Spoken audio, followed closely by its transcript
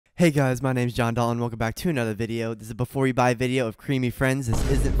Hey guys, my name's John Dalton. Welcome back to another video. This is a before you buy video of Creamy Friends. This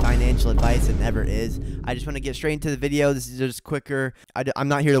isn't financial advice. It never is. I just want to get straight into the video. This is just quicker. I'm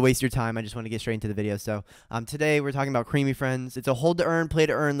not here to waste your time. I just want to get straight into the video. So today we're talking about Creamy Friends. It's a hold to earn, play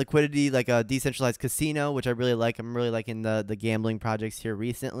to earn liquidity, like a decentralized casino, which I really like. I'm really liking the gambling projects here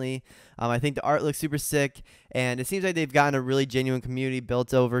recently. I think the art looks super sick, and it seems like they've gotten a really genuine community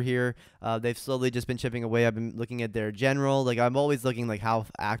built over here. They've slowly just been chipping away. I've been looking at their general. Like, I'm always looking like how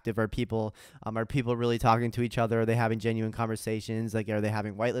active are people. Are people really talking to each other? Are they having genuine conversations? Like, are they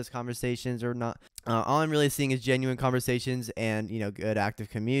having whitelist conversations or not? All I'm really seeing is genuine conversations and, good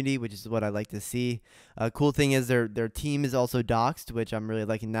active community, which is what I like to see. Cool thing is their team is also doxed, which I'm really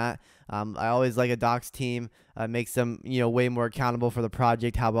liking that. I always like a doxed team. Makes them, way more accountable for the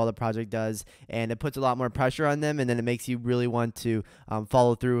project, how well the project does, and it puts a lot more pressure on them, and then it makes you really want to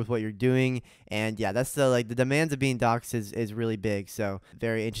follow through with what you're doing. And yeah, that's the demands of being doxed is really big. So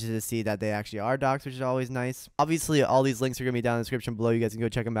very interested to see that they actually are doxed, which is always nice. Obviously, all these links are gonna be down in the description below. You guys can go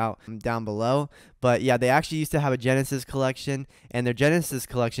check them out down below. But yeah, they actually used to have a Genesis collection, and their Genesis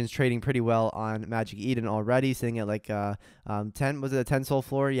collection is trading pretty well on Magic Eden already, sitting at like 10, was it a 10 soul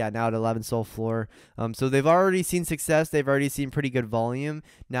floor? Yeah, now at 11 soul floor. So they've already seen success. They've already seen pretty good volume.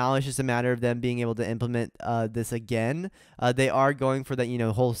 Now it's just a matter of them being able to implement this again. They are going for that,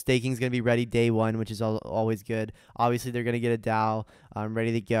 whole staking is going to be ready day one, which is always good. Obviously, they're going to get a DAO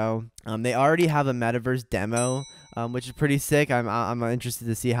ready to go. They already have a metaverse demo, which is pretty sick. I'm interested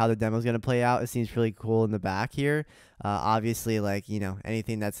to see how the demo is going to play out. It seems really cool in the back here. Obviously, like,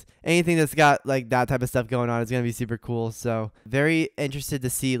 anything that's got like that type of stuff going on is going to be super cool. So very interested to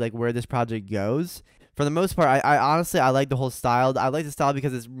see like where this project goes. For the most part, I honestly like the whole style. I like the style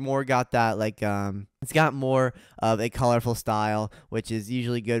because it's more got that like it's got more of a colorful style, which is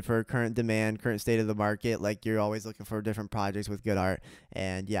usually good for current demand, current state of the market. Like, you're always looking for different projects with good art.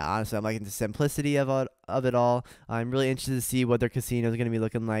 And yeah, honestly, I'm liking the simplicity of it all. I'm really interested to see what their casino is going to be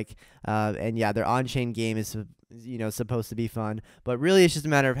looking like. And yeah, their on-chain game is supposed to be fun, but really it's just a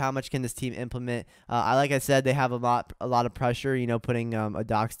matter of how much can this team implement. Like I said, they have a lot of pressure, putting a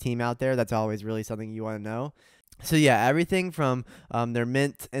docs team out there. That's always really something you want to know. So yeah, everything from their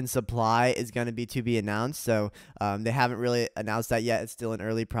mint and supply is going to be announced. So they haven't really announced that yet. It's still an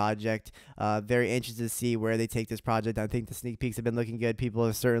early project. Very interested to see where they take this project. I think the sneak peeks have been looking good. People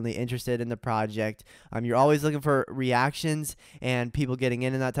are certainly interested in the project. You're always looking for reactions and people getting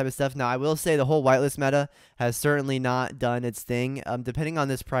in and that type of stuff. Now, I will say the whole whitelist meta has certainly not done its thing. Depending on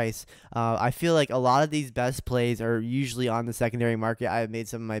this price, I feel like a lot of these best plays are usually on the secondary market. I have made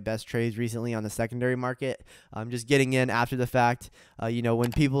some of my best trades recently on the secondary market. Just getting in after the fact.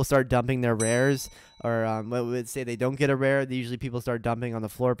 When people start dumping their rares, or let's say they don't get a rare, usually people start dumping on the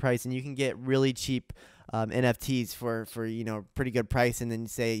floor price, and you can get really cheap NFTs for pretty good price. And then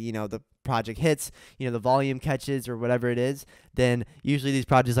say the project hits, the volume catches or whatever it is, then usually these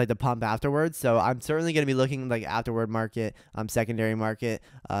projects like to pump afterwards. So I'm certainly going to be looking like afterward market, secondary market,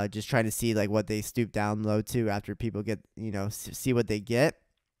 just trying to see like what they stoop down low to after people get see what they get.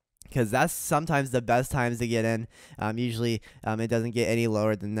 Because that's sometimes the best times to get in. Usually it doesn't get any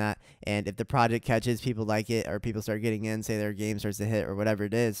lower than that. And if the project catches, people like it, or people start getting in, say their game starts to hit or whatever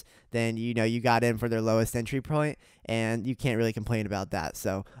it is, then you got in for their lowest entry point, and you can't really complain about that.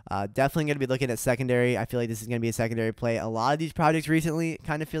 So definitely going to be looking at secondary. I feel like this is going to be a secondary play. A lot of these projects recently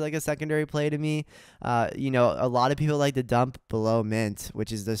kind of feel like a secondary play to me. A lot of people like to dump below mint,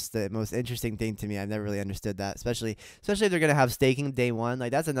 which is just the most interesting thing to me. I've never really understood that, especially if they're going to have staking day one.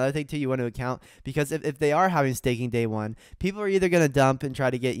 Like, that's another thing too you want to account, because if they are having staking day one, people are either going to dump and try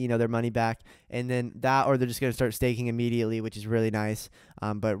to get their money back, and then that, or they're just going to start staking immediately, which is really nice.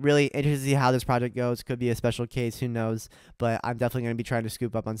 But really interested to see how this project goes. Could be a special case, who knows? But I'm definitely going to be trying to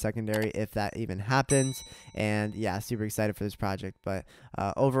scoop up on secondary if that even happens. And yeah, super excited for this project. But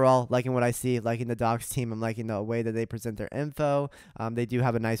overall, liking what I see, liking the docs team. I'm liking the way that they present their info. They do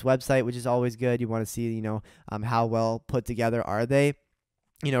have a nice website, which is always good. You want to see how well put together are they.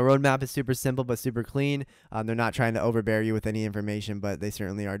 Roadmap is super simple but super clean. They're not trying to overbear you with any information, but they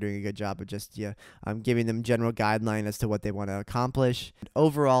certainly are doing a good job of just giving them general guideline as to what they want to accomplish.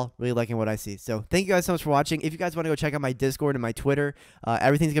 Overall, really liking what I see. So thank you guys so much for watching. If you guys want to go check out my Discord and my Twitter,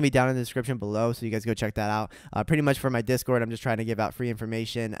 everything's gonna be down in the description below, so you guys go check that out. Pretty much for my Discord, I'm just trying to give out free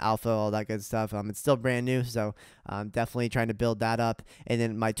information, alpha, all that good stuff. It's still brand new, so I'm definitely trying to build that up. And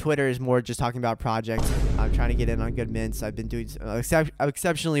then my Twitter is more just talking about projects. I'm trying to get in on good mints. I've been doing except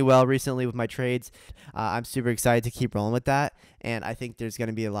exceptionally well recently with my trades. I'm super excited to keep rolling with that, and I think there's going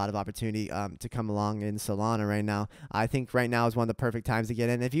to be a lot of opportunity to come along in Solana right now. I think right now is one of the perfect times to get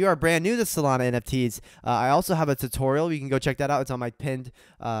in. If you are brand new to Solana NFTs, I also have a tutorial. You can go check that out. It's on my pinned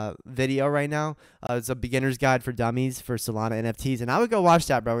video right now. It's a beginner's guide for dummies for Solana NFTs, and I would go watch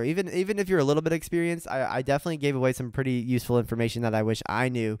that, bro. Even if you're a little bit experienced, I definitely gave away some pretty useful information that I wish I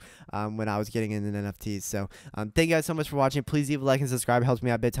knew when I was getting into NFTs. So thank you guys so much for watching. Please leave a like and subscribe. It helps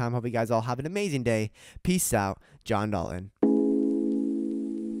me out big time. Hope you guys all have an amazing day. Peace out. John Dalton.